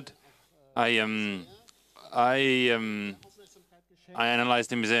Darmstadt, I analyzed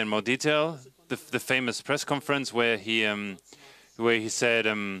de Maizière in more detail. The famous press conference where he said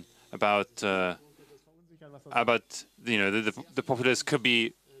about the populace could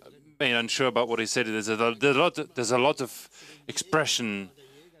be made unsure about what he said. There's a lot of expression.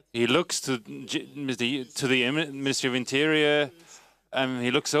 He looks to the Ministry of Interior, and he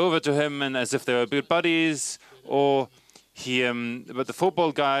looks over to him, and as if they were good buddies. Or but the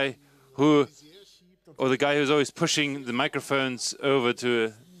football guy or the guy who's always pushing the microphones over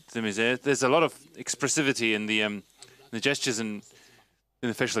to the Maizière. There's a lot of expressivity in the gestures and in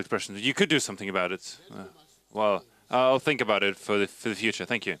the facial expressions. You could do something about it. Well, I'll think about it for the future.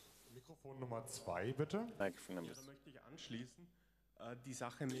 Thank you. Mikrofon Nummer 2, bitte. Microphone number.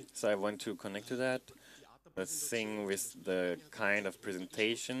 So I want to connect to that. The thing with the kind of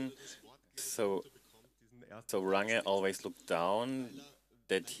presentation. So Range always looked down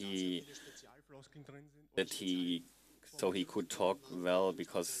that he could talk well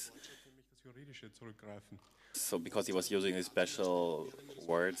because he was using the special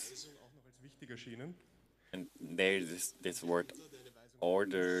words, and there this word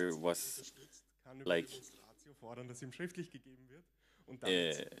order was like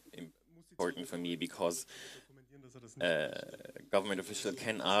important for me, because government official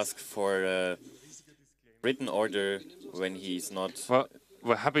can ask for a written order when he's not. Well,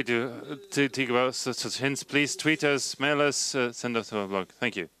 we're happy to take about such hints. Please tweet us, mail us, send us to our blog.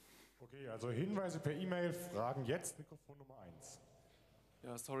 Thank you. Okay, also Hinweise per E-Mail, Fragen jetzt, Mikrofon Nummer 1.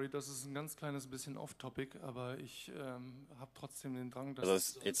 Ja, sorry, das ist ein ganz kleines bisschen off-topic, aber ich habe trotzdem den Drang, dass...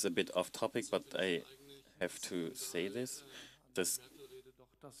 Also it's a bit off-topic, but I have to say this. The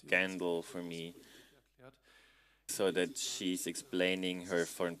scandal for me, so that she's explaining her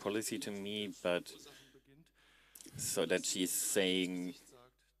foreign policy to me, but so that she's saying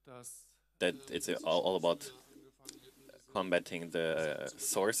that it's all about combating the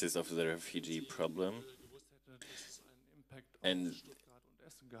sources of the refugee problem, and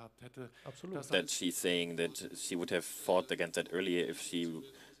that she's saying that she would have fought against that earlier if she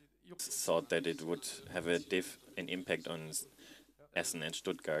thought that it would have an impact on Essen and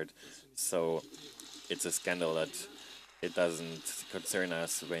Stuttgart. So it's a scandal that it doesn't concern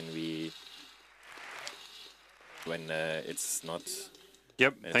us when it's not.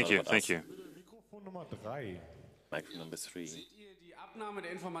 Yep, thank you. Mikrofon Nummer 3. Microphone number 3.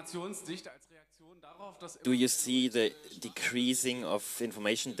 Do you see the decreasing of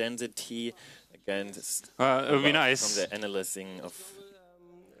information density against it would be nice from the analyzing of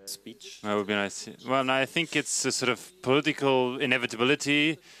speech? That would be nice. Well, no, I think it's a sort of political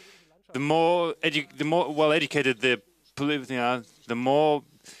inevitability. The more well-educated the more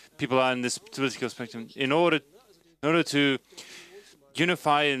people are in this political spectrum. In order to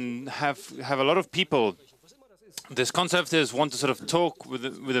unify and have a lot of people, these conservatives want to sort of talk with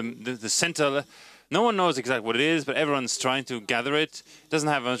the center. No one knows exactly what it is, but everyone's trying to gather it. It doesn't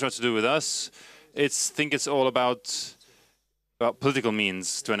have much to do with us. I think it's all about political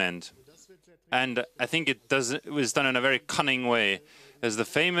means to an end. And I think it was done in a very cunning way. There's the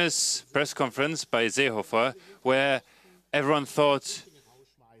famous press conference by Seehofer where everyone thought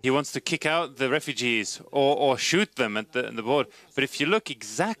he wants to kick out the refugees or shoot them at the board. But if you look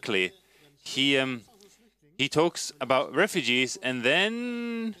exactly, he talks about refugees and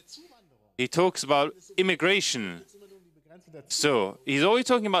then he talks about immigration. So he's always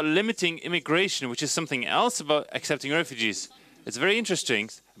talking about limiting immigration, which is something else about accepting refugees. it's very interesting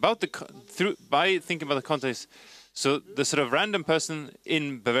about by thinking about the context. So the sort of random person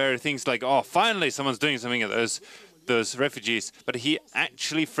in Bavaria thinks like, oh, finally someone's doing something at those refugees. But he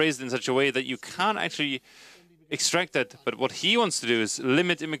actually phrased it in such a way that you can't actually extract that. But what he wants to do is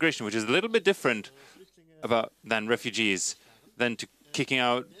limit immigration, which is a little bit different than refugees, than to kicking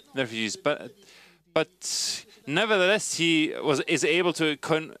out refugees. But nevertheless, he is able to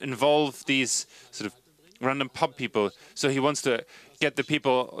involve these sort of random pub people. So he wants to get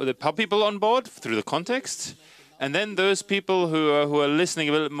the pub people on board through the context. And then those people who are listening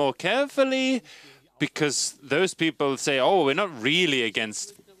a little more carefully, because those people say, oh, we're not really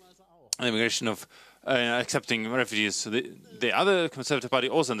against the immigration of accepting refugees. So the other Conservative Party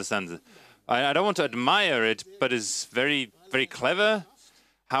also understands it. I don't want to admire it, but it's very, very clever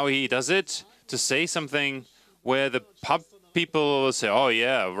how he does it, to say something where the pub people will say, oh,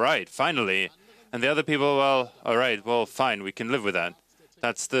 yeah, right, finally. And the other people, well, all right, well, fine, we can live with that.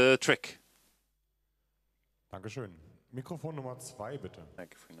 That's the trick. Dankeschön. Mikrofon Nummer 2, bitte.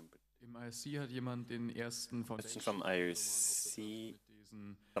 Im IRC hat jemand den ersten Question from IRC.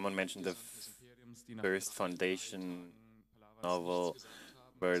 Someone mentioned the first foundation novel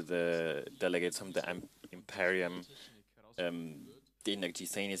where the delegates from the Imperium didn't actually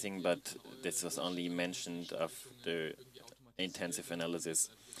say anything, but this was only mentioned of the intensive analysis.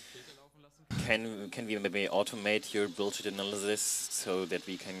 Can we maybe automate your bullshit analysis so that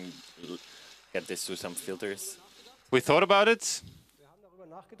we can get this through some filters? We thought about it.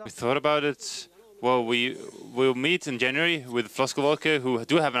 Well, we'll meet in January with Floskeln, who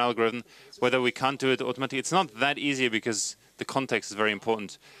do have an algorithm. Whether we can't do it automatically, it's not that easy because the context is very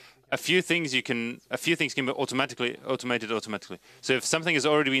important. A few things can be automated automatically. So if something has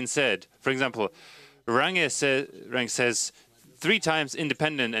already been said, for example, Range says 3 times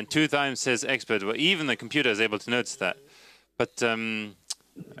independent and 2 times says expert. Well, even the computer is able to notice that. But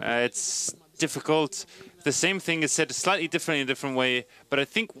it's difficult. The same thing is said slightly differently in a different way, but I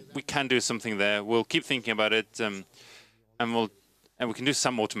think we can do something there. We'll keep thinking about it, and we can do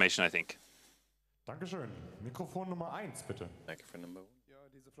some automation, I think. Dankeschön. Mikrofon Nummer 1, bitte. Microphone number 1.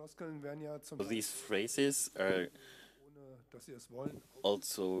 So these phrases are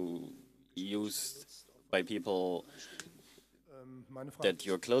also used by people that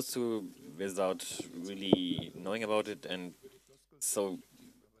you're close to without really knowing about it, and so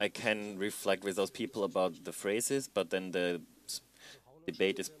I can reflect with those people about the phrases, but then the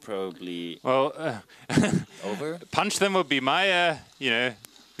debate is probably over. Punch them would be my,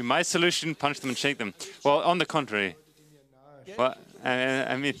 be my solution. Punch them and shake them. Well, on the contrary. Well,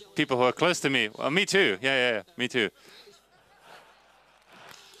 I mean, people who are close to me. Well, me too. Yeah, me too.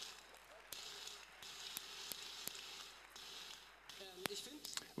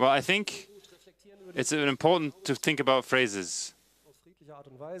 Well, I think it's important to think about phrases.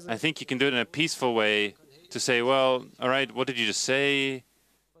 I think you can do it in a peaceful way to say, well, all right, what did you just say?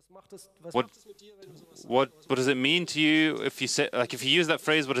 What does it mean to you? If you say, like, if you use that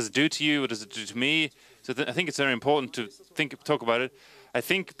phrase, what does it do to you? What does it do to me? So I think it's very important to talk about it. I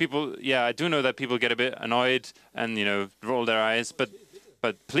think people, I do know that people get a bit annoyed and, roll their eyes, but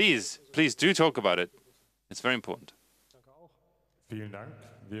please do talk about it. It's very important. Vielen Dank.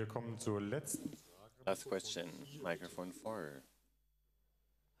 Wir kommen zur letzten. Last question, microphone 4.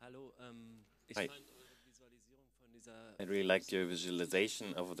 Hallo, Hi. I really liked your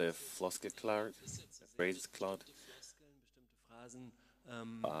visualization of the Floskeln cloud, the phrase cloud.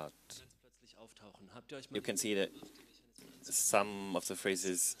 But you can see that some of the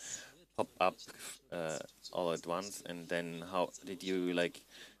phrases pop up all at once, and then how did you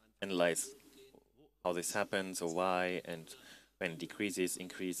analyze how this happens or why, and when it decreases,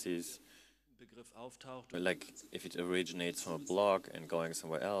 increases, like if it originates from a blog and going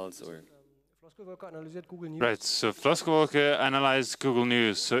somewhere else, or... Right, so Floskeln analyzes Google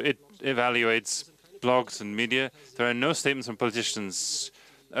News, so it evaluates blogs and media. There are no statements from politicians,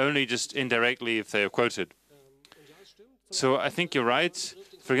 only just indirectly if they are quoted. So I think you're right.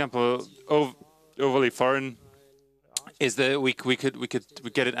 For example, overly foreign is that we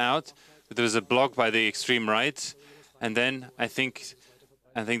get it out. There was a blog by the extreme right, and then I think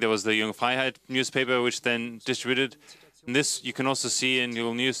there was the Junge Freiheit newspaper which then distributed. And this you can also see in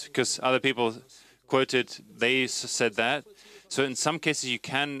Google News because other people quoted, they said that. So in some cases you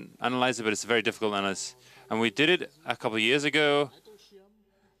can analyze it, but it's very difficult to analyze. And we did it a couple of years ago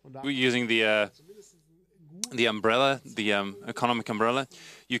using the umbrella, the economic umbrella.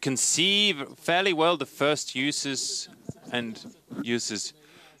 You can see fairly well the first uses and uses.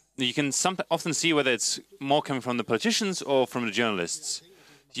 You can often see whether it's more coming from the politicians or from the journalists.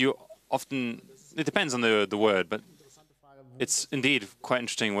 It depends on the word, but it's indeed quite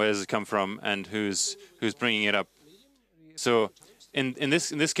interesting where does it come from and who's bringing it up. So in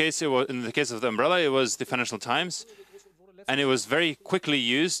this case, in the case of the umbrella, it was the Financial Times, and it was very quickly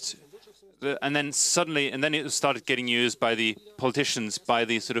used. And then it started getting used by the politicians, by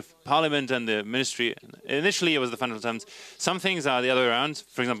the sort of parliament and the ministry. Initially, it was the Financial Times. Some things are the other way around.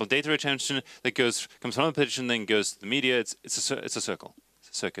 For example, data retention that comes from the politician, then goes to the media. It's a circle, it's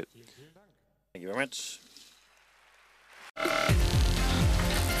a circuit. Thank you very much.